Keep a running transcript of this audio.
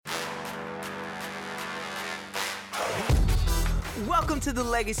Welcome to the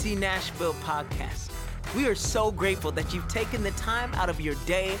Legacy Nashville podcast. We are so grateful that you've taken the time out of your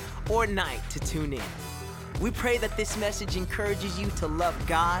day or night to tune in. We pray that this message encourages you to love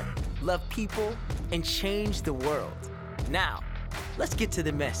God, love people, and change the world. Now, let's get to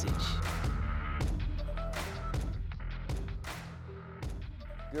the message.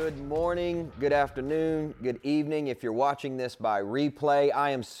 Good morning, good afternoon, good evening. If you're watching this by replay, I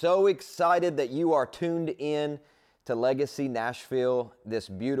am so excited that you are tuned in to Legacy Nashville this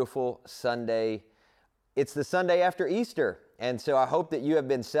beautiful Sunday. It's the Sunday after Easter, and so I hope that you have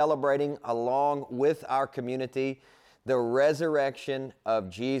been celebrating along with our community the resurrection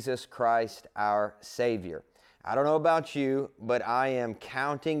of Jesus Christ, our Savior. I don't know about you, but I am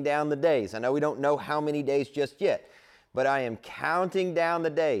counting down the days. I know we don't know how many days just yet, but I am counting down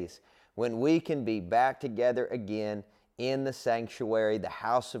the days when we can be back together again in the sanctuary, the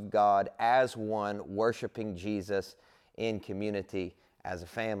house of God, as one, worshiping Jesus in community as a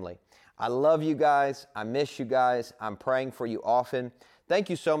family. I love you guys. I miss you guys. I'm praying for you often.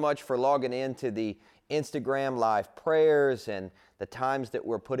 Thank you so much for logging into the Instagram live prayers and the times that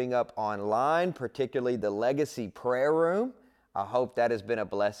we're putting up online, particularly the Legacy Prayer Room. I hope that has been a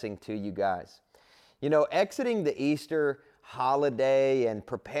blessing to you guys. You know, exiting the Easter holiday and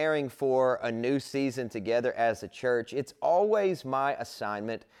preparing for a new season together as a church, it's always my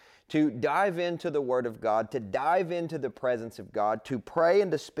assignment to dive into the Word of God, to dive into the presence of God, to pray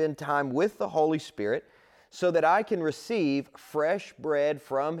and to spend time with the Holy Spirit so that I can receive fresh bread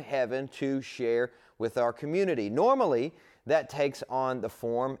from heaven to share with our community. Normally, that takes on the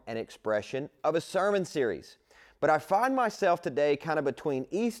form and expression of a sermon series. But I find myself today kind of between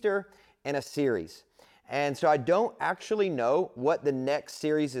Easter and a series. And so I don't actually know what the next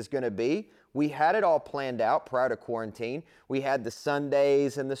series is going to be. We had it all planned out prior to quarantine. We had the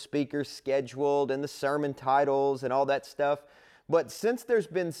Sundays and the speakers scheduled and the sermon titles and all that stuff. But since there's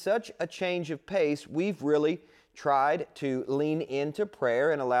been such a change of pace, we've really tried to lean into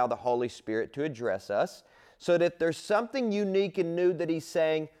prayer and allow the Holy Spirit to address us so that if there's something unique and new that He's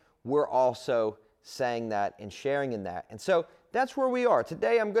saying, we're also saying that and sharing in that. And so that's where we are.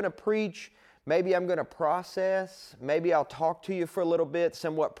 Today I'm going to preach. Maybe I'm going to process, maybe I'll talk to you for a little bit,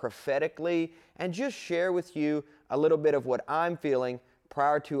 somewhat prophetically, and just share with you a little bit of what I'm feeling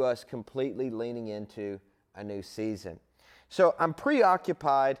prior to us completely leaning into a new season. So I'm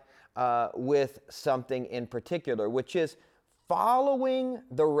preoccupied with something in particular, which is following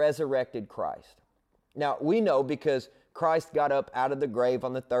the resurrected Christ. Now, we know because Christ got up out of the grave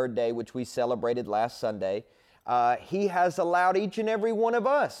on the third day, which we celebrated last Sunday. He has allowed each and every one of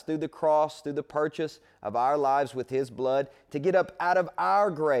us through the cross, through the purchase of our lives with His blood, to get up out of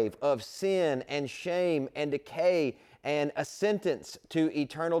our grave of sin and shame and decay and a sentence to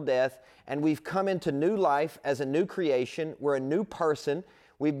eternal death. And we've come into new life as a new creation. We're a new person.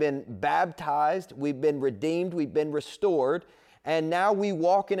 We've been baptized. We've been redeemed. We've been restored. And now we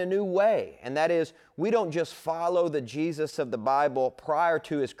walk in a new way, and that is we don't just follow the Jesus of the Bible prior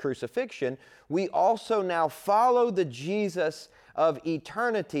to His crucifixion. We also now follow the Jesus of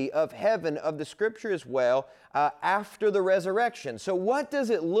eternity, of heaven, of the Scripture as well, after the resurrection. So what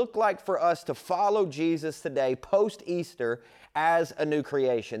does it look like for us to follow Jesus today, post-Easter, as a new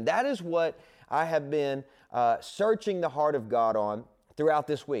creation? That is what I have been searching the heart of God on throughout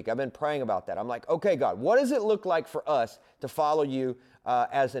this week. I've been praying about that. I'm like, okay, God, what does it look like for us to follow You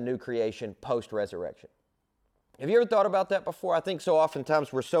as a new creation post-resurrection? Have you ever thought about that before? I think so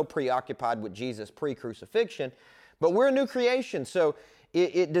oftentimes we're so preoccupied with Jesus pre-crucifixion, but we're a new creation, so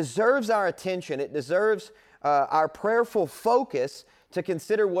it deserves our attention. It deserves our prayerful focus to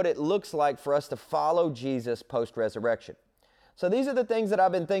consider what it looks like for us to follow Jesus post-resurrection. So these are the things that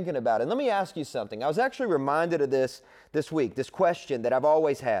I've been thinking about. And let me ask you something. I was actually reminded of this week, this question that I've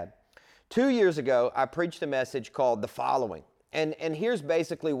always had. 2 years ago, I preached a message called The Following. And here's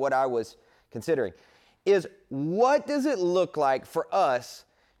basically what I was considering, is what does it look like for us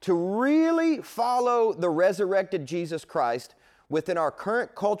to really follow the resurrected Jesus Christ within our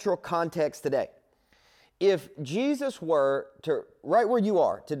current cultural context today? If Jesus were to, right where you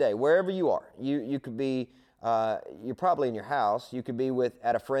are today, wherever you are, you could be, you're probably in your house, you could be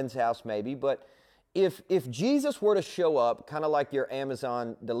at a friend's house maybe, but if Jesus were to show up, kind of like your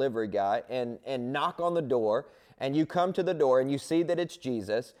Amazon delivery guy, and knock on the door, and you come to the door and you see that it's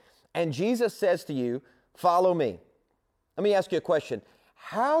Jesus, and Jesus says to you, follow me. Let me ask you a question.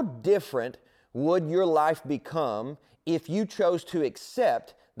 How different would your life become if you chose to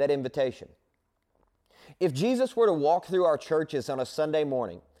accept that invitation? If Jesus were to walk through our churches on a Sunday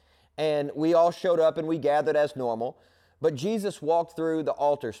morning, and we all showed up and we gathered as normal, but Jesus walked through the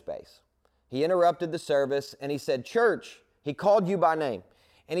altar space. He interrupted the service and He said, church, He called you by name.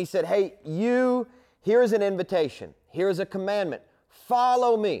 And he said, hey, here's an invitation. Here's a commandment.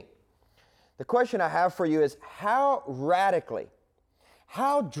 Follow me. The question I have for you is, how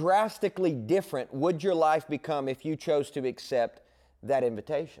drastically different would your life become if you chose to accept that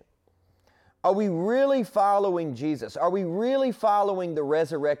invitation? Are we really following Jesus? Are we really following the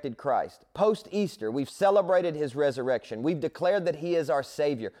resurrected Christ? Post-Easter, we've celebrated His resurrection. We've declared that He is our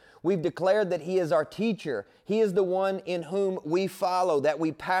Savior. We've declared that He is our teacher. He is the one in whom we follow, that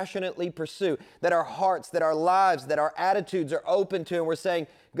we passionately pursue, that our hearts, that our lives, that our attitudes are open to. And we're saying,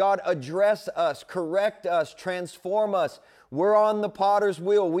 God, address us, correct us, transform us. We're on the potter's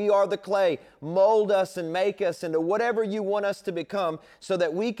wheel. We are the clay. Mold us and make us into whatever you want us to become so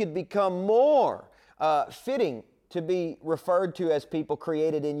that we could become more fitting to be referred to as people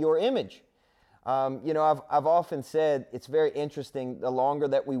created in your image. I've often said it's very interesting, the longer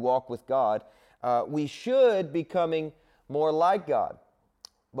that we walk with God, we should becoming more like God.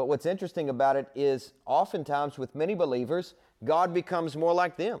 But what's interesting about it is oftentimes with many believers, God becomes more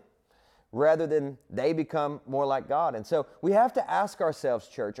like them rather than they become more like God. And so we have to ask ourselves,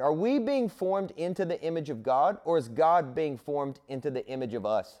 church, are we being formed into the image of God, or is God being formed into the image of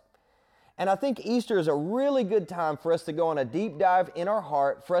us? And I think Easter is a really good time for us to go on a deep dive in our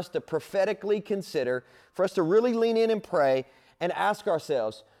heart, for us to prophetically consider, for us to really lean in and pray and ask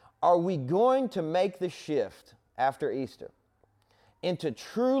ourselves, are we going to make the shift after Easter into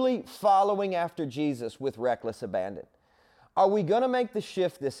truly following after Jesus with reckless abandon? Are we going to make the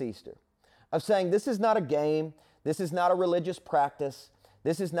shift this Easter of saying, this is not a game, this is not a religious practice,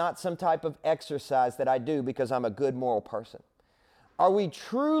 this is not some type of exercise that I do because I'm a good moral person? Are we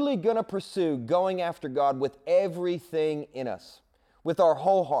truly going to pursue going after God with everything in us, with our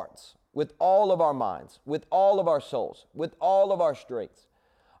whole hearts, with all of our minds, with all of our souls, with all of our strengths?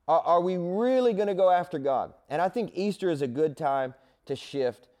 Are we really going to go after God? And I think Easter is a good time to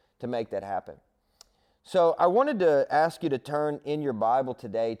shift to make that happen. So I wanted to ask you to turn in your Bible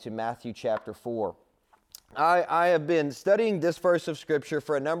today to Matthew chapter 4. I have been studying this verse of Scripture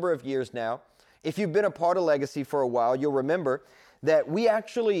for a number of years now. If you've been a part of Legacy for a while, you'll remember that we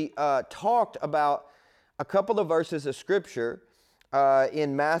actually talked about a couple of verses of Scripture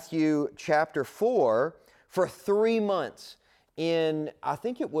in Matthew chapter 4 for 3 months in, I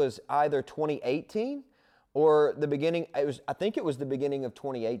think it was either 2018 or the beginning, I think it was the beginning of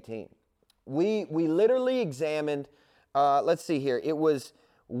 2018. We literally examined, let's see here, it was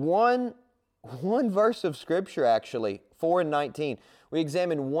one verse of Scripture actually, 4:19. We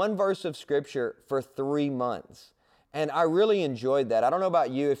examined one verse of Scripture for 3 months. And I really enjoyed that. I don't know about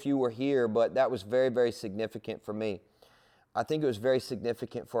you if you were here, but that was very, very significant for me. I think it was very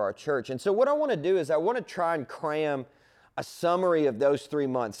significant for our church. And so what I want to do is I want to try and cram a summary of those 3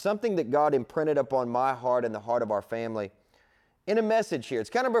 months, something that God imprinted upon my heart and the heart of our family, in a message here. It's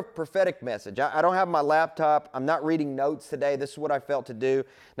kind of a prophetic message. I don't have my laptop. I'm not reading notes today. This is what I felt to do.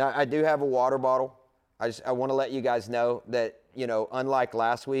 Now, I do have a water bottle. I want to let you guys know that, unlike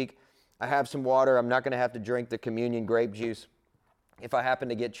last week, I have some water. I'm not going to have to drink the communion grape juice if I happen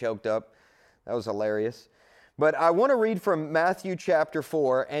to get choked up. That was hilarious. But I want to read from Matthew chapter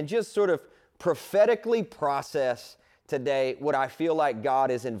 4 and just sort of prophetically process today what I feel like God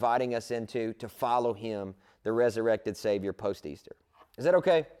is inviting us into to follow Him, the resurrected Savior, post-Easter. Is that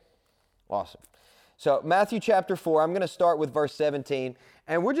okay? Awesome. So Matthew chapter 4, I'm going to start with verse 17,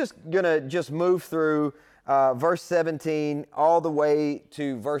 and we're just going to move through verse 17 all the way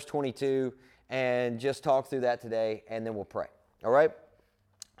to verse 22 and just talk through that today, and then we'll pray. All right?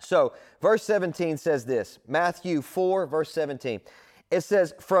 So verse 17 says this, Matthew 4, verse 17. It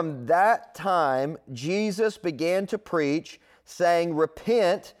says, "From that time Jesus began to preach, saying,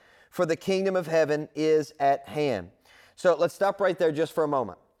 'Repent, for the kingdom of heaven is at hand.'" So let's stop right there just for a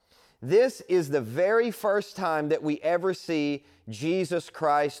moment. This is the very first time that we ever see Jesus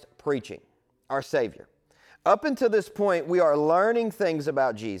Christ preaching, our Savior. Up until this point, we are learning things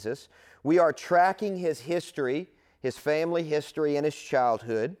about Jesus. We are tracking His history, His family history, and His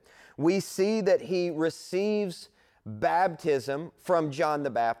childhood. We see that He receives baptism from John the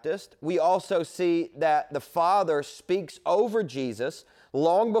Baptist. We also see that the Father speaks over Jesus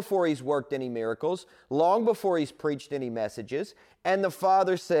long before He's worked any miracles, long before He's preached any messages. And the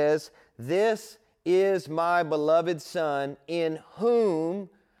Father says, "This is my beloved Son, in whom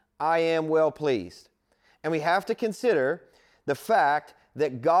I am well pleased." And we have to consider the fact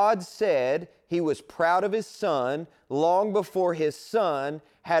that God said He was proud of His Son long before His Son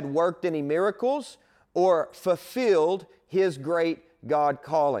had worked any miracles or fulfilled His great God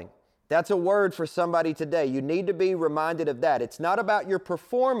calling. That's a word for somebody today. You need to be reminded of that. It's not about your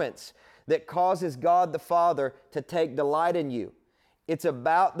performance that causes God the Father to take delight in you. It's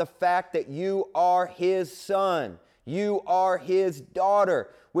about the fact that you are His son. You are His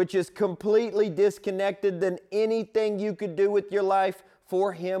daughter, which is completely disconnected than anything you could do with your life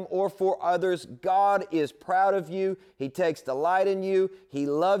for Him or for others. God is proud of you. He takes delight in you. He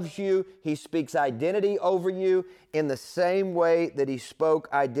loves you. He speaks identity over you in the same way that He spoke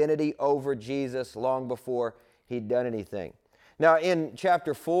identity over Jesus long before He'd done anything. Now, in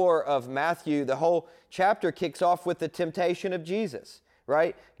chapter 4 of Matthew, the whole chapter kicks off with the temptation of Jesus,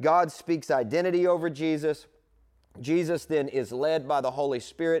 right? God speaks identity over Jesus. Jesus then is led by the Holy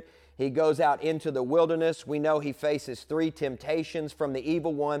Spirit. He goes out into the wilderness. We know He faces 3 temptations from the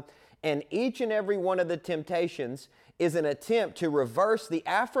evil one. And each and every one of the temptations is an attempt to reverse the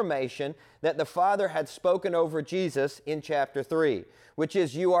affirmation that the Father had spoken over Jesus in chapter 3, which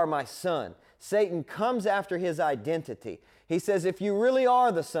is, "You are my son." Satan comes after His identity. He says, if you really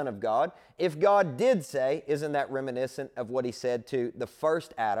are the Son of God, if God did say, isn't that reminiscent of what He said to the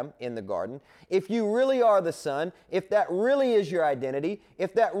first Adam in the garden? If you really are the Son, if that really is your identity,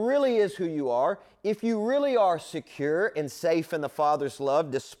 if that really is who you are, if you really are secure and safe in the Father's love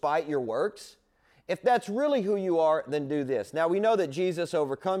despite your works, if that's really who you are, then do this. Now we know that Jesus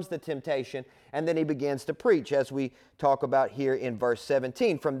overcomes the temptation and then He begins to preach, as we talk about here in verse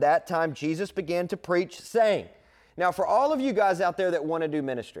 17. From that time Jesus began to preach, saying. Now, for all of you guys out there that want to do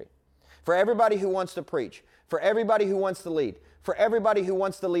ministry, for everybody who wants to preach, for everybody who wants to lead, for everybody who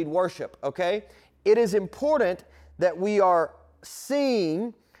wants to lead worship, okay? It is important that we are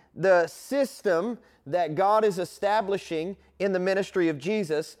seeing the system that God is establishing in the ministry of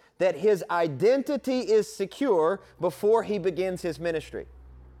Jesus, that His identity is secure before He begins His ministry.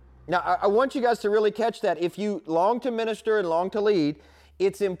 Now, I want you guys to really catch that. If you long to minister and long to lead,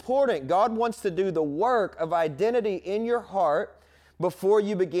 it's important. God wants to do the work of identity in your heart before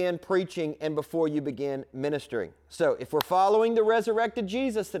you begin preaching and before you begin ministering. So if we're following the resurrected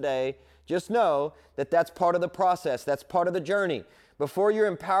Jesus today, just know that that's part of the process. That's part of the journey. Before you're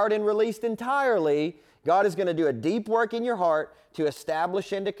empowered and released entirely, God is going to do a deep work in your heart to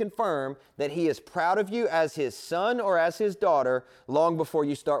establish and to confirm that He is proud of you as His son or as His daughter long before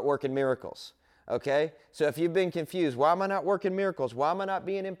you start working miracles. Okay? So if you've been confused, why am I not working miracles? Why am I not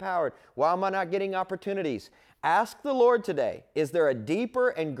being empowered? Why am I not getting opportunities? Ask the Lord today, is there a deeper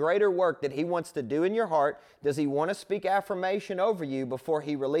and greater work that He wants to do in your heart? Does He want to speak affirmation over you before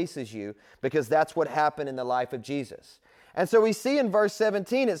He releases you? Because that's what happened in the life of Jesus. And so we see in verse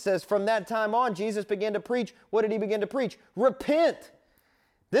 17, it says, from that time on, Jesus began to preach. What did He begin to preach? Repent.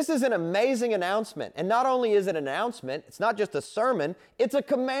 This is an amazing announcement. And not only is it an announcement, it's not just a sermon, it's a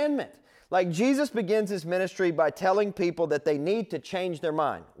commandment. Like Jesus begins His ministry by telling people that they need to change their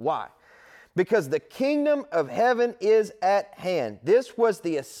mind. Why? Because the kingdom of heaven is at hand. This was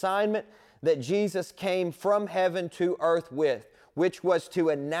the assignment that Jesus came from heaven to earth with, which was to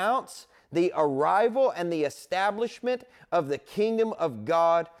announce the arrival and the establishment of the kingdom of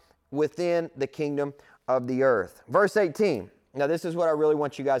God within the kingdom of the earth. Verse 18. Now this is what I really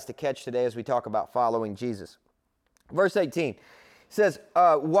want you guys to catch today as we talk about following Jesus. Verse 18. It says,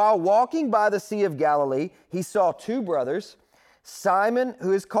 while walking by the Sea of Galilee, He saw 2 brothers, Simon,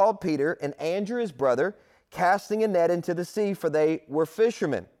 who is called Peter, and Andrew his brother, casting a net into the sea, for they were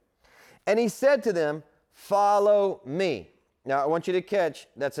fishermen. And He said to them, follow me. Now I want you to catch,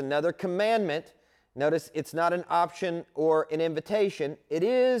 that's another commandment. Notice it's not an option or an invitation. It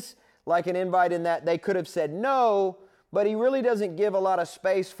is like an invite in that they could have said no, but He really doesn't give a lot of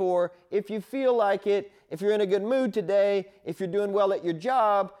space for if you feel like it, if you're in a good mood today, if you're doing well at your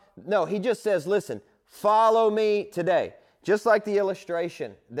job. No, He just says, listen, follow me today. Just like the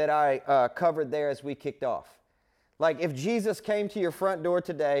illustration that I covered there as we kicked off. Like if Jesus came to your front door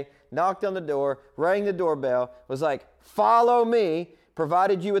today, knocked on the door, rang the doorbell, was like, follow me,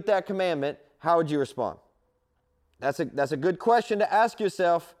 provided you with that commandment, how would you respond? That's a good question to ask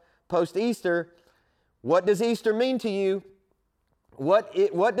yourself post-Easter. What does Easter mean to you? What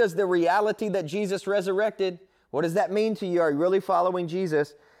does the reality that Jesus resurrected, what does that mean to you? Are you really following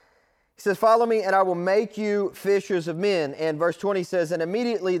Jesus? He says, follow me and I will make you fishers of men. And verse 20 says, and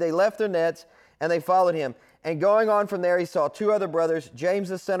immediately they left their nets and they followed Him. And going on from there, He saw 2 other brothers, James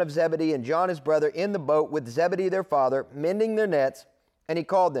the son of Zebedee and John his brother, in the boat with Zebedee their father, mending their nets. And He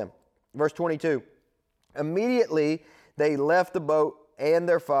called them. Verse 22, immediately they left the boat and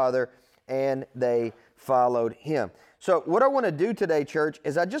their father and they followed Him. So what I want to do today, church,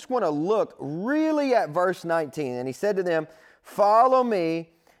 is I just want to look really at verse 19. And He said to them, follow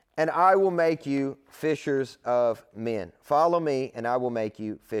me and I will make you fishers of men. Follow me and I will make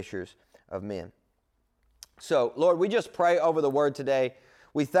you fishers of men. So, Lord, we just pray over the word today.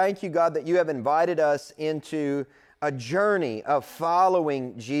 We thank you, God, that you have invited us into a journey of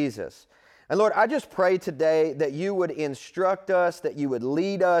following Jesus. And Lord, I just pray today that you would instruct us, that you would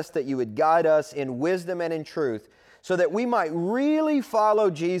lead us, that you would guide us in wisdom and in truth, so that we might really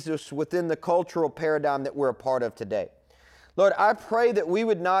follow Jesus within the cultural paradigm that we're a part of today. Lord, I pray that we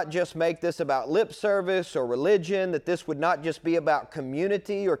would not just make this about lip service or religion, that this would not just be about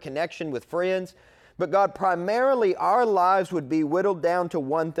community or connection with friends, but God, primarily our lives would be whittled down to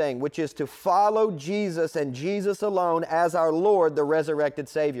one thing, which is to follow Jesus and Jesus alone as our Lord, the resurrected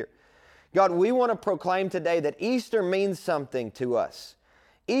Savior. God, we want to proclaim today that Easter means something to us.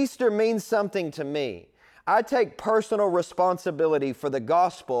 Easter means something to me. I take personal responsibility for the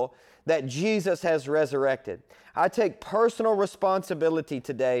gospel that Jesus has resurrected. I take personal responsibility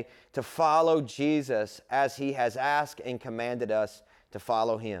today to follow Jesus as He has asked and commanded us to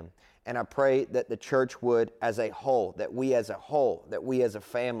follow Him. And I pray that the church would as a whole, that we as a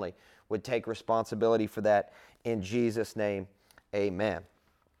family would take responsibility for that. In Jesus' name, amen.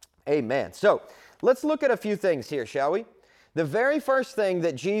 Amen. So let's look at a few things here, shall we? The very first thing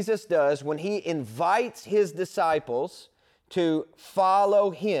that Jesus does when He invites His disciples to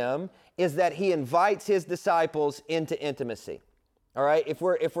follow Him is that He invites His disciples into intimacy. All right? If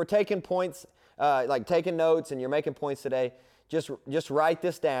we're taking points, like taking notes and you're making points today, just write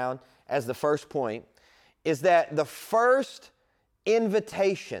this down as the first point, is that the first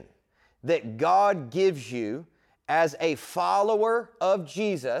invitation that God gives you as a follower of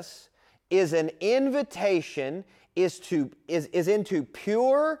Jesus is an invitation into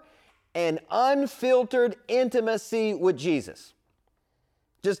pure and unfiltered intimacy with Jesus.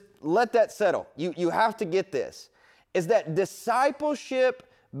 Just let that settle. You have to get this. Is that discipleship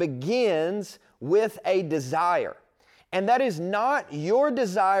begins with a desire. And that is not your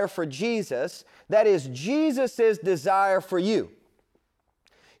desire for Jesus. That is Jesus' desire for you.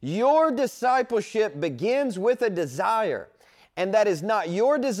 Your discipleship begins with a desire. And that is not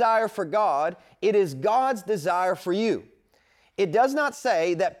your desire for God. It is God's desire for you. It does not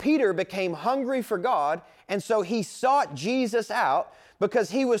say that Peter became hungry for God, and so he sought Jesus out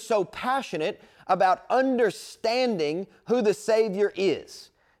because he was so passionate about understanding who the Savior is.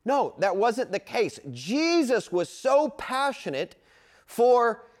 No, that wasn't the case. Jesus was so passionate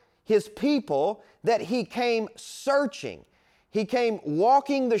for His people that He came searching. He came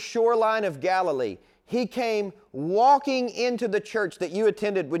walking the shoreline of Galilee. He came walking into the church that you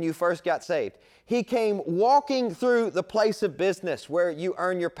attended when you first got saved. He came walking through the place of business where you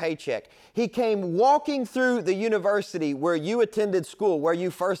earn your paycheck. He came walking through the university where you attended school, where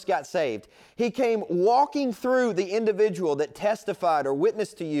you first got saved. He came walking through the individual that testified or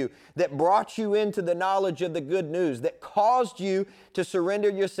witnessed to you, that brought you into the knowledge of the good news, that caused you to surrender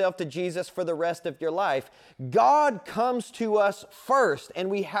yourself to Jesus for the rest of your life. God comes to us first, and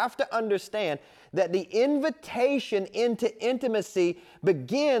we have to understand that the invitation into intimacy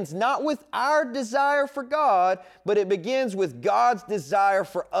begins not with our desire for God, but it begins with God's desire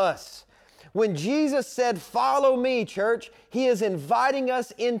for us. When Jesus said, "Follow me, church," He is inviting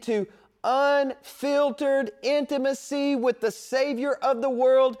us into unfiltered intimacy with the Savior of the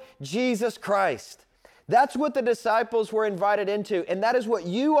world, Jesus Christ. That's what the disciples were invited into, and that is what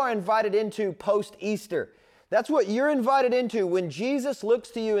you are invited into post-Easter. That's what you're invited into when Jesus looks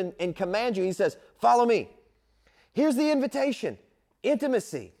to you and commands you. He says, "Follow me." Here's the invitation.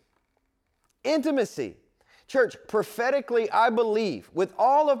 Intimacy. Intimacy. Church, prophetically, I believe with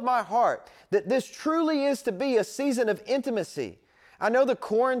all of my heart that this truly is to be a season of intimacy. I know the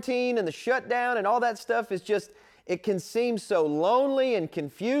quarantine and the shutdown and all that stuff is just, it can seem so lonely and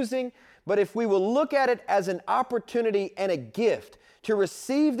confusing, but if we will look at it as an opportunity and a gift to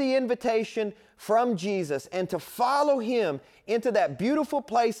receive the invitation from Jesus and to follow Him into that beautiful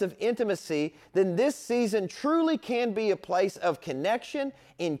place of intimacy, then this season truly can be a place of connection,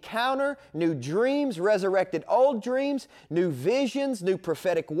 encounter, new dreams, resurrected old dreams, new visions, new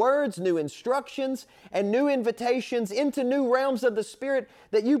prophetic words, new instructions, and new invitations into new realms of the Spirit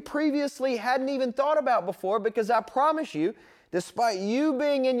that you previously hadn't even thought about before, because I promise you, despite you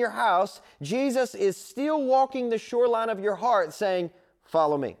being in your house, Jesus is still walking the shoreline of your heart saying,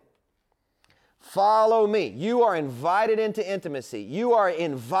 "Follow me. Follow me." You are invited into intimacy. You are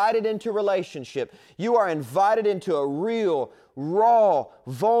invited into relationship. You are invited into a real, raw,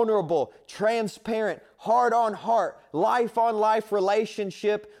 vulnerable, transparent, heart-on-heart, life-on-life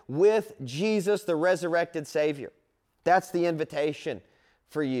relationship with Jesus, the resurrected Savior. That's the invitation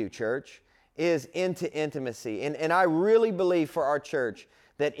for you, church, is into intimacy. And I really believe for our church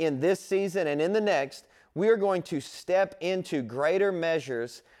that in this season and in the next, we are going to step into greater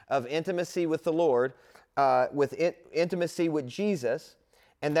measures of intimacy with the Lord, intimacy with Jesus,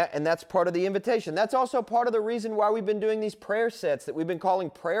 And that's part of the invitation. That's also part of the reason why we've been doing these prayer sets that we've been calling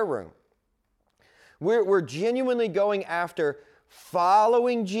Prayer Room. We're genuinely going after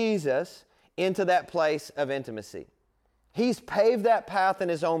following Jesus into that place of intimacy. He's paved that path in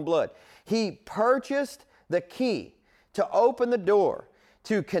His own blood. He purchased the key to open the door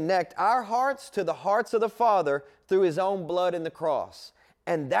to connect our hearts to the hearts of the Father through His own blood in the cross.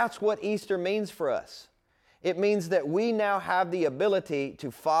 And that's what Easter means for us. It means that we now have the ability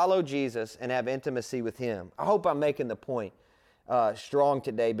to follow Jesus and have intimacy with Him. I hope I'm making the point strong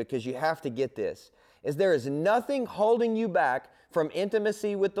today, because you have to get this. Is there is nothing holding you back from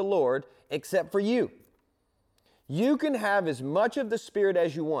intimacy with the Lord except for you. You can have as much of the Spirit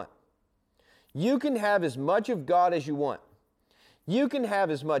as you want. You can have as much of God as you want. You can have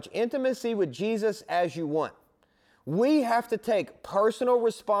as much intimacy with Jesus as you want. We have to take personal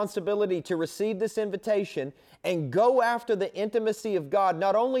responsibility to receive this invitation and go after the intimacy of God,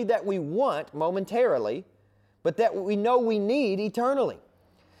 not only that we want momentarily, but that we know we need eternally.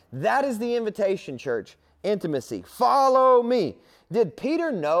 That is the invitation, church. Intimacy. Follow me. Did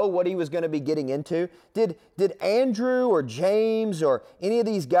Peter know what he was going to be getting into? Did Andrew or James or any of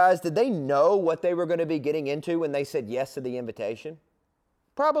these guys, did they know what they were going to be getting into when they said yes to the invitation?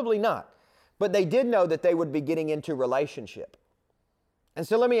 Probably not. But they did know that they would be getting into relationship. And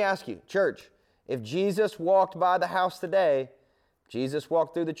so let me ask you, church, if Jesus walked by the house today, Jesus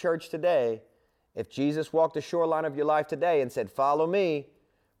walked through the church today, if Jesus walked the shoreline of your life today and said, follow me,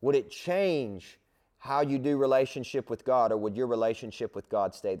 would it change how you do relationship with God, or would your relationship with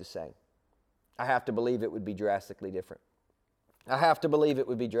God stay the same? I have to believe it would be drastically different. I have to believe it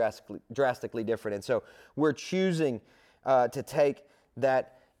would be drastically different. And so we're choosing to take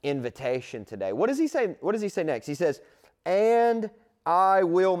that invitation today. What does he say? What does he say next? He says, and I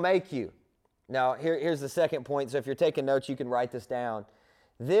will make you. Now, here's the second point. So if you're taking notes, you can write this down.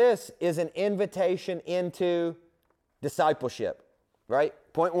 This is an invitation into discipleship, right?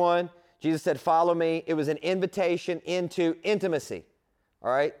 Point one, Jesus said, follow me. It was an invitation into intimacy. All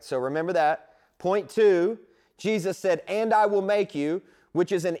right, so remember that. Point two, Jesus said, and I will make you,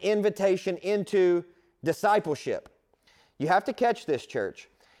 which is an invitation into discipleship. You have to catch this, church.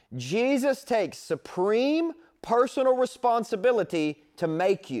 Jesus takes supreme personal responsibility to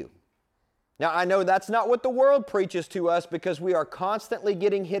make you. Now, I know that's not what the world preaches to us, because we are constantly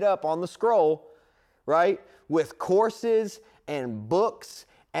getting hit up on the scroll, right, with courses and books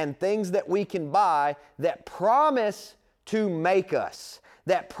and things that we can buy that promise to make us,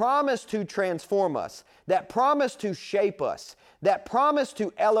 that promise to transform us, that promise to shape us, that promise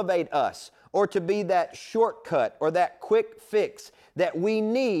to elevate us, or to be that shortcut or that quick fix that we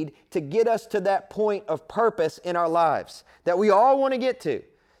need to get us to that point of purpose in our lives that we all want to get to.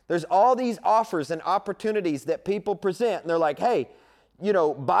 There's all these offers and opportunities that people present, and they're like, hey,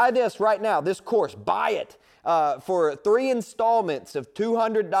 buy this right now, this course, buy it. For 3 installments of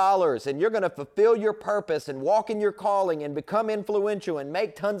 $200, and you're going to fulfill your purpose and walk in your calling and become influential and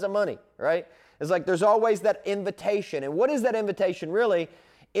make tons of money, right? It's like there's always that invitation. And what is that invitation really?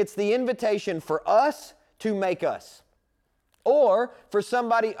 It's the invitation for us to make us, or for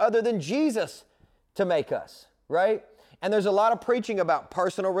somebody other than Jesus to make us, right? And there's a lot of preaching about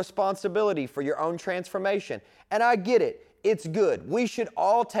personal responsibility for your own transformation. And I get it. It's good. We should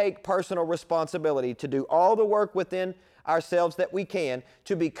all take personal responsibility to do all the work within ourselves that we can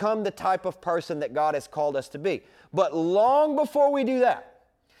to become the type of person that God has called us to be. But long before we do that,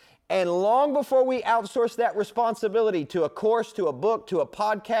 and long before we outsource that responsibility to a course, to a book, to a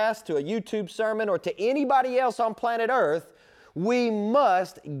podcast, to a YouTube sermon, or to anybody else on planet Earth, we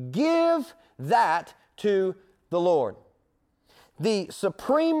must give that to the Lord. The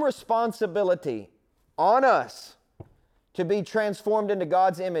supreme responsibility on us to be transformed into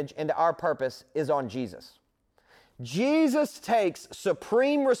God's image, into our purpose, is on Jesus. Jesus takes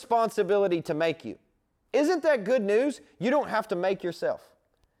supreme responsibility to make you. Isn't that good news? You don't have to make yourself.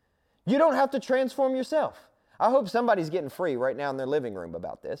 You don't have to transform yourself. I hope somebody's getting free right now in their living room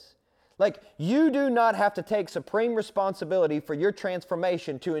about this. Like, you do not have to take supreme responsibility for your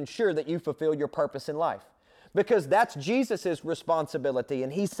transformation to ensure that you fulfill your purpose in life. Because that's Jesus' responsibility,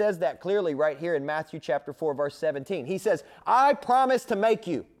 and He says that clearly right here in Matthew chapter 4, verse 17. He says, I promise to make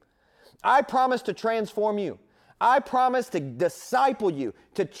you. I promise to transform you. I promise to disciple you,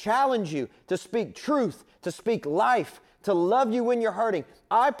 to challenge you, to speak truth, to speak life, to love you when you're hurting.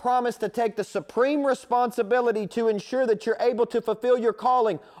 I promise to take the supreme responsibility to ensure that you're able to fulfill your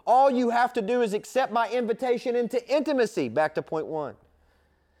calling. All you have to do is accept my invitation into intimacy. Back to point one.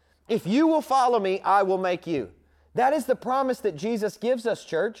 If you will follow me, I will make you. That is the promise that Jesus gives us,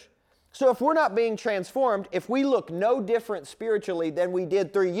 church. So if we're not being transformed, if we look no different spiritually than we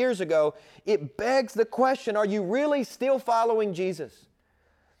did 3 years ago, it begs the question, are you really still following Jesus?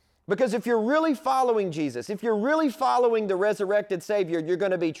 Because if you're really following Jesus, if you're really following the resurrected Savior, you're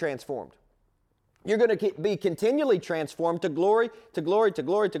going to be transformed. You're going to be continually transformed to glory, to glory, to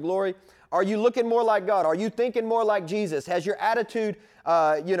glory, to glory. Are you looking more like God? Are you thinking more like Jesus? Has your attitude,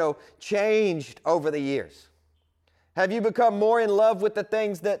 changed over the yehas? Have you become more in love with the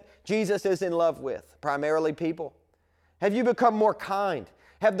things that Jesus is in love with, primarily people? Have you become more kind?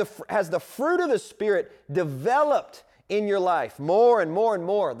 Has the fruit of the Spirit developed in your life more and more and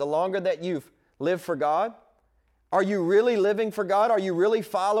more the longer that you've lived for God? Are you really living for God? Are you really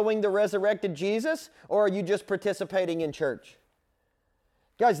following the resurrected Jesus? Or are you just participating in church?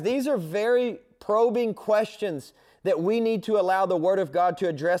 Guys, these are very probing questions that we need to allow the Word of God to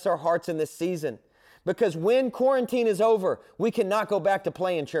address our hearts in this season. Because when quarantine is over, we cannot go back to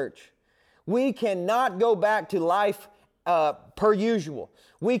playing church. We cannot go back to life per usual.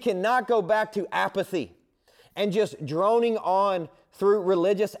 We cannot go back to apathy and just droning on through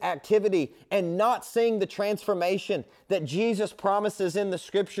religious activity and not seeing the transformation that Jesus promises in the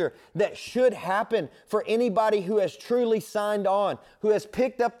Scripture that should happen for anybody who has truly signed on, who has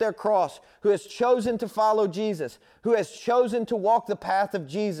picked up their cross, who has chosen to follow Jesus, who has chosen to walk the path of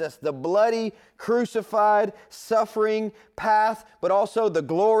Jesus, the bloody, crucified, suffering path, but also the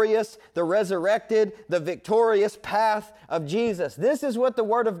glorious, the resurrected, the victorious path of Jesus. This is what the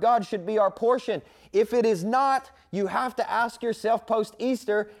Word of God should be our portion. If it is not, you have to ask yourself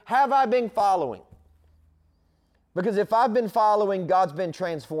post-Easter, have I been following? Because if I've been following, God's been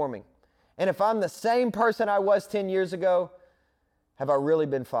transforming. And if I'm the same person I was 10 years ago, have I really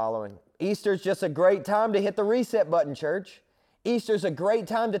been following? Easter's just a great time to hit the reset button, church. Easter's a great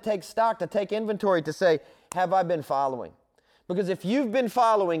time to take stock, to take inventory, to say, have I been following? Because if you've been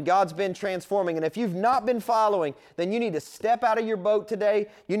following, God's been transforming. And if you've not been following, then you need to step out of your boat today.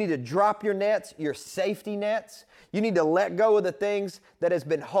 You need to drop your nets, your safety nets. You need to let go of the things that has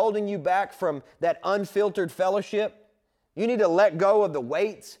been holding you back from that unfiltered fellowship. You need to let go of the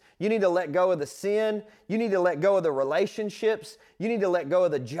weights. You need to let go of the sin. You need to let go of the relationships. You need to let go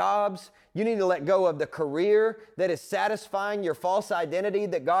of the jobs. You need to let go of the career that is satisfying your false identity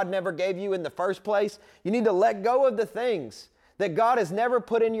that God never gave you in the first place. You need to let go of the things that God has never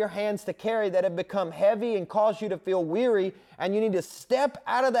put in your hands to carry that have become heavy and caused you to feel weary, and you need to step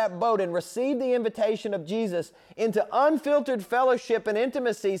out of that boat and receive the invitation of Jesus into unfiltered fellowship and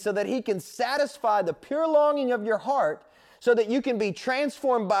intimacy so that He can satisfy the pure longing of your heart, so that you can be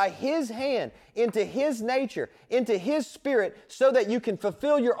transformed by His hand into His nature, into His Spirit, so that you can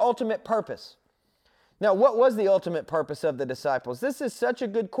fulfill your ultimate purpose. Now, what was the ultimate purpose of the disciples? This is such a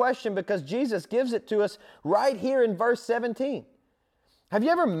good question because Jesus gives it to us right here in verse 17. Have you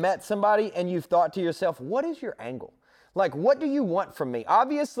ever met somebody and you've thought to yourself, what is your angle? Like, what do you want from me?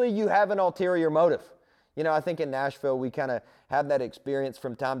 Obviously, you have an ulterior motive. You know, I think in Nashville, we kind of have that experience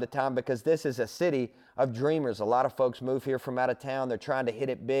from time to time because this is a city of dreamers. A lot of folks move here from out of town. They're trying to hit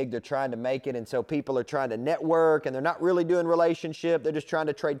it big. They're trying to make it. And so people are trying to network, and they're not really doing relationship. They're just trying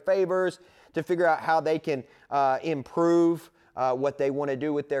to trade favors to figure out how they can improve what they want to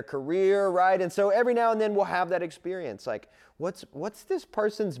do with their career, right? And so every now and then we'll have that experience. Like, what's this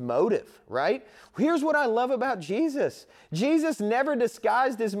person's motive, right? Here's what I love about Jesus. Jesus never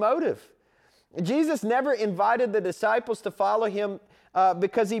disguised His motive. Jesus never invited the disciples to follow Him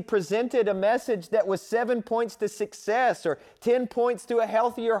because He presented a message that was 7 points to success or 10 points to a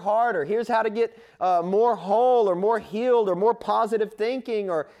healthier heart, or here's how to get more whole or more healed or more positive thinking,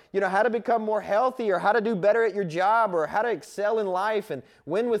 or how to become more healthy, or how to do better at your job, or how to excel in life and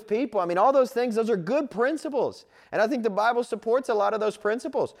win with people. I mean, all those things, those are good principles. And I think the Bible supports a lot of those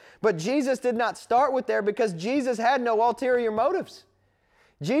principles. But Jesus did not start with there because Jesus had no ulterior motives.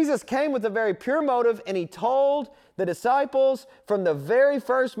 Jesus came with a very pure motive, and He told the disciples from the very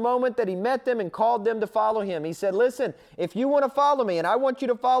first moment that He met them and called them to follow Him. He said, listen, if you want to follow me and I want you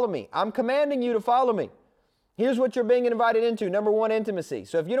to follow me, I'm commanding you to follow me. Here's what you're being invited into. Number one, intimacy.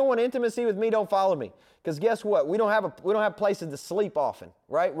 So if you don't want intimacy with me, don't follow me. Because guess what? We don't have places to sleep often,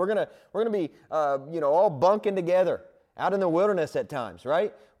 right? We're gonna be all bunking together out in the wilderness at times,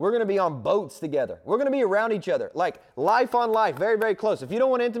 right? We're going to be on boats together. We're going to be around each other, like life on life, very, very close. If you don't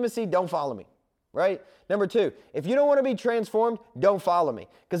want intimacy, don't follow me, right? Number two, if you don't want to be transformed, don't follow me,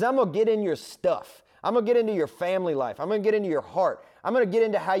 because I'm going to get in your stuff. I'm going to get into your family life. I'm going to get into your heart. I'm going to get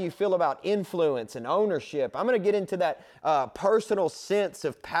into how you feel about influence and ownership. I'm going to get into that personal sense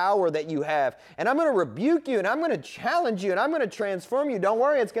of power that you have. And I'm going to rebuke you, and I'm going to challenge you, and I'm going to transform you. Don't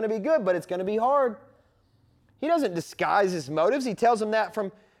worry, it's going to be good, but it's going to be hard. He doesn't disguise His motives. He tells them that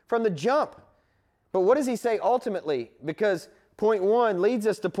from from the jump. But what does he say ultimately? Because point 1 leads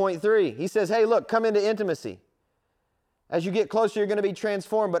us to point 3. He says, hey, look, come into intimacy. As you get closer, you're going to be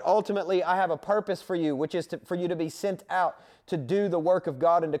transformed, but ultimately I have a purpose for you, which is for you to be sent out to do the work of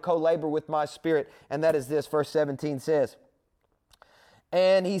God and to co-labor with my Spirit. And that is this, verse 17 says,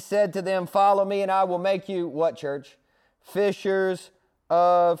 and he said to them, follow me and I will make you, what, church? Fishers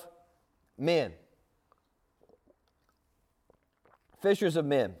of men. Fishers of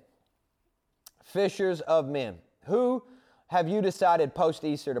men. Fishers of men. Who have you decided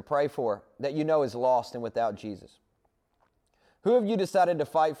post-Easter to pray for that you know is lost and without Jesus? Who have you decided to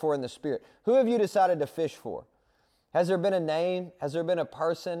fight for in the Spirit? Who have you decided to fish for? Has there been a name? Has there been a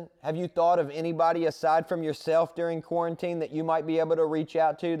person? Have you thought of anybody aside from yourself during quarantine that you might be able to reach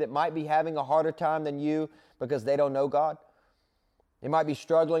out to that might be having a harder time than you because they don't know God? They might be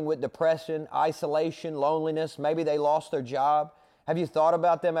struggling with depression, isolation, loneliness. Maybe they lost their job. Have you thought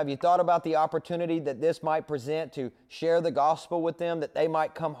about them? Have you thought about the opportunity that this might present to share the gospel with them, that they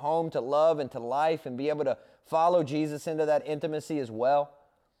might come home to love and to life and be able to follow Jesus into that intimacy as well?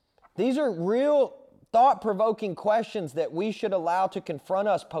 These are real thought-provoking questions that we should allow to confront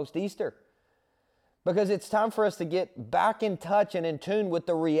us post-Easter, because it's time for us to get back in touch and in tune with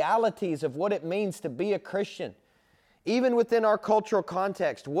the realities of what it means to be a Christian. Even within our cultural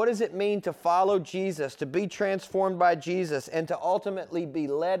context, what does it mean to follow Jesus, to be transformed by Jesus, and to ultimately be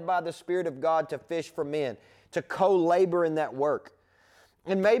led by the Spirit of God to fish for men, to co-labor in that work?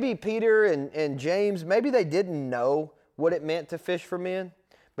 And maybe Peter and James, maybe they didn't know what it meant to fish for men,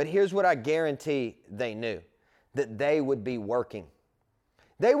 but here's what I guarantee they knew, that they would be working.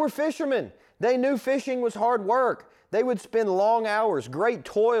 They were fishermen. They knew fishing was hard work. They would spend long hours, great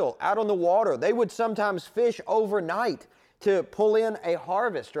toil out on the water. They would sometimes fish overnight to pull in a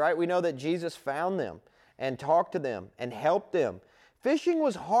harvest, right? We know that Jesus found them and talked to them and helped them. Fishing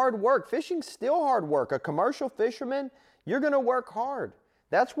was hard work. Fishing's still hard work. A commercial fisherman, you're going to work hard.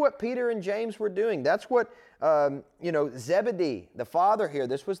 That's what Peter and James were doing. That's what, Zebedee, the father here,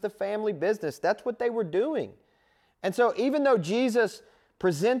 this was the family business. That's what they were doing. And so even though Jesus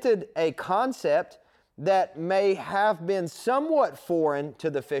presented a concept that may have been somewhat foreign to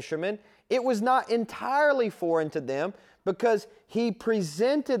the fishermen, it was not entirely foreign to them, because he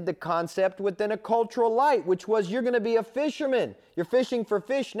presented the concept within a cultural light, which was, you're going to be a fisherman. You're fishing for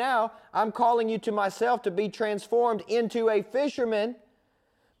fish now. I'm calling you to myself to be transformed into a fisherman,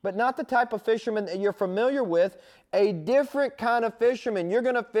 but not the type of fisherman that you're familiar with, a different kind of fisherman. You're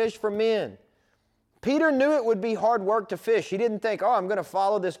going to fish for men. Peter knew it would be hard work to fish. He didn't think, I'm going to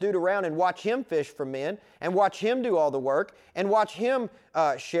follow this dude around and watch him fish for men and watch him do all the work and watch him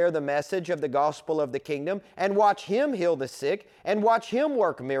share the message of the gospel of the kingdom and watch him heal the sick and watch him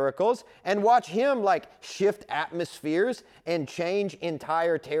work miracles and watch him shift atmospheres and change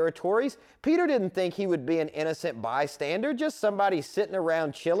entire territories. Peter didn't think he would be an innocent bystander, just somebody sitting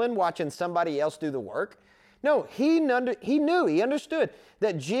around chilling, watching somebody else do the work. No, he understood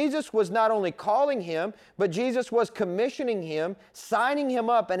that Jesus was not only calling him, but Jesus was commissioning him, signing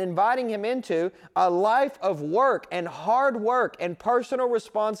him up and inviting him into a life of work and hard work and personal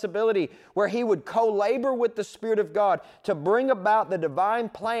responsibility, where he would co-labor with the Spirit of God to bring about the divine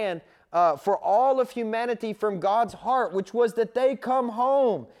plan for all of humanity from God's heart, which was that they come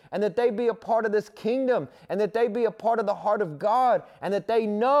home and that they be a part of this kingdom and that they be a part of the heart of God and that they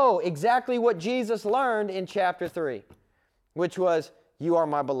know exactly what Jesus learned in chapter 3, which was, you are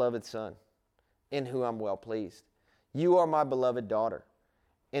my beloved Son, in whom I'm well pleased. You are my beloved daughter,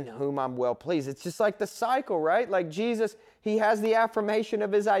 in whom I'm well pleased. It's just like the cycle, right? Like Jesus, he has the affirmation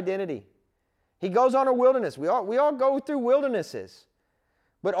of his identity. He goes on a wilderness. We all go through wildernesses.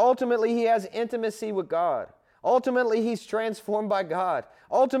 But ultimately, he has intimacy with God. Ultimately, he's transformed by God.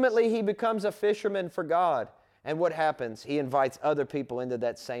 Ultimately, he becomes a fisherman for God. And what happens? He invites other people into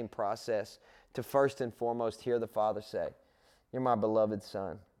that same process to first and foremost hear the Father say, you're my beloved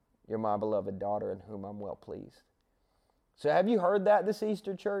Son. You're my beloved daughter, in whom I'm well pleased. So have you heard that this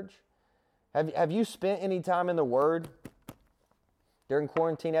Easter, church? Have you spent any time in the Word during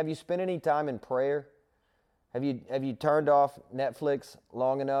quarantine? Have you spent any time in prayer? Have you turned off Netflix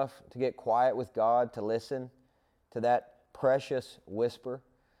long enough to get quiet with God, to listen to that precious whisper?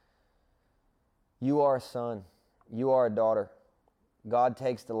 You are a son. You are a daughter. God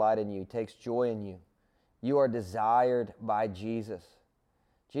takes delight in you, takes joy in you. You are desired by Jesus.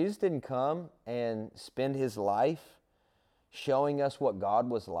 Jesus didn't come and spend his life showing us what God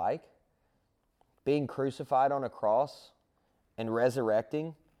was like, being crucified on a cross and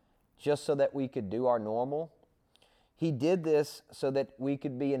resurrecting just so that we could do our normal. He did this so that we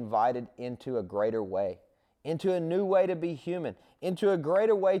could be invited into a greater way, into a new way to be human, into a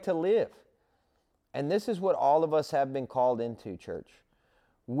greater way to live. And this is what all of us have been called into, church.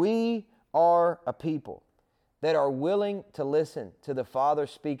 We are a people that are willing to listen to the Father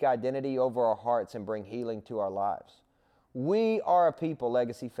speak identity over our hearts and bring healing to our lives. We are a people,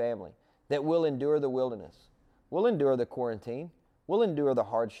 Legacy family, that will endure the wilderness. We'll endure the quarantine. We'll endure the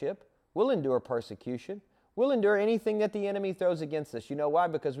hardship. We'll endure persecution. We'll endure anything that the enemy throws against us. You know why?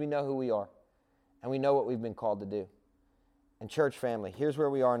 Because we know who we are and we know what we've been called to do. And church family, here's where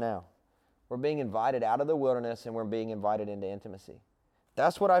we are now. We're being invited out of the wilderness and we're being invited into intimacy.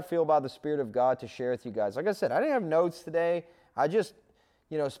 That's what I feel by the Spirit of God to share with you guys. Like I said, I didn't have notes today. I just,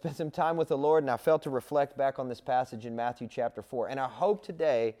 spent some time with the Lord, and I felt to reflect back on this passage in Matthew chapter 4. And I hope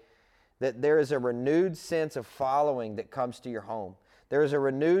today that there is a renewed sense of following that comes to your home. There is a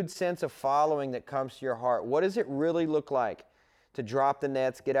renewed sense of following that comes to your heart. What does it really look like to drop the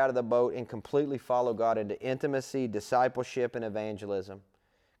nets, get out of the boat, and completely follow God into intimacy, discipleship, and evangelism?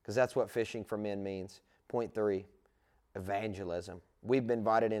 Because that's what fishing for men means. Point 3, evangelism. We've been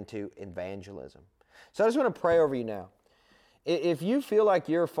invited into evangelism. So I just want to pray over you now. If you feel like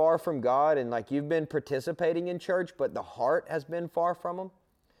you're far from God and like you've been participating in church, but the heart has been far from Him,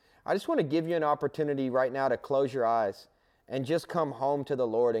 I just want to give you an opportunity right now to close your eyes and just come home to the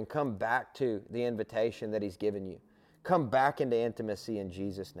Lord and come back to the invitation that He's given you. Come back into intimacy in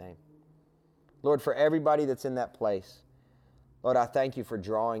Jesus' name. Lord, for everybody that's in that place, Lord, I thank you for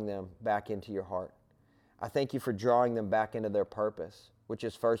drawing them back into your heart. I thank you for drawing them back into their purpose, which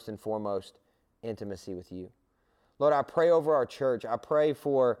is first and foremost intimacy with you. Lord, I pray over our church. I pray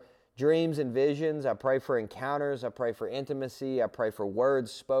for dreams and visions. I pray for encounters. I pray for intimacy. I pray for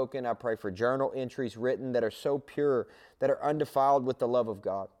words spoken. I pray for journal entries written that are so pure, that are undefiled with the love of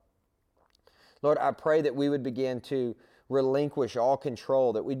God. Lord, I pray that we would begin to relinquish all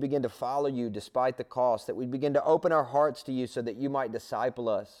control, that we'd begin to follow you despite the cost, that we'd begin to open our hearts to you so that you might disciple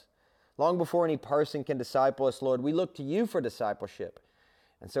us. Long before any person can disciple us, Lord, we look to you for discipleship.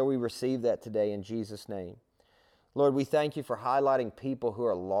 And so we receive that today in Jesus' name. Lord, we thank you for highlighting people who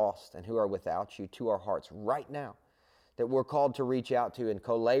are lost and who are without you to our hearts right now, that we're called to reach out to and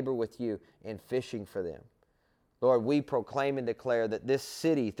co-labor with you in fishing for them. Lord, we proclaim and declare that this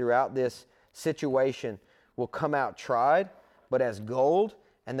city throughout this situation will come out tried, but as gold,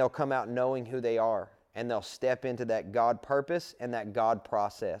 and they'll come out knowing who they are, and they'll step into that God purpose and that God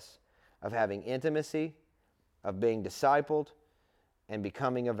process of having intimacy, of being discipled, and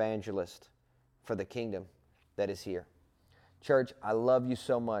becoming evangelist for the kingdom that is here. Church, I love you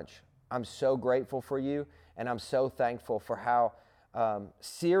so much. I'm so grateful for you, and I'm so thankful for how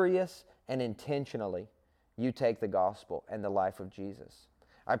serious and intentionally you take the gospel and the life of Jesus.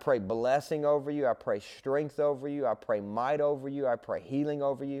 I pray blessing over you. I pray strength over you. I pray might over you. I pray healing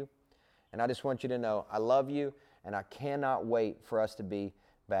over you. And I just want you to know I love you, and I cannot wait for us to be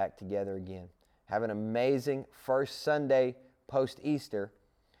back together again. Have an amazing first Sunday post-Easter,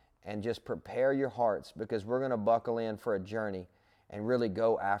 and just prepare your hearts, because we're going to buckle in for a journey and really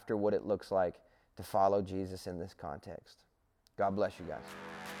go after what it looks like to follow Jesus in this context. God bless you guys.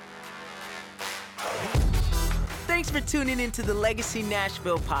 Thanks for tuning into the Legacy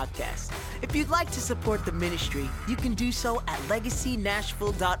Nashville podcast. If you'd like to support the ministry, you can do so at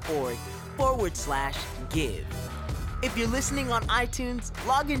legacynashville.org/give. If you're listening on iTunes,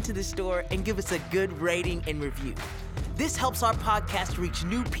 log into the store and give us a good rating and review. This helps our podcast reach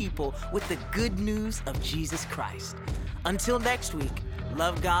new people with the good news of Jesus Christ. Until next week,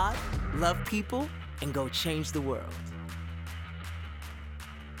 love God, love people, and go change the world.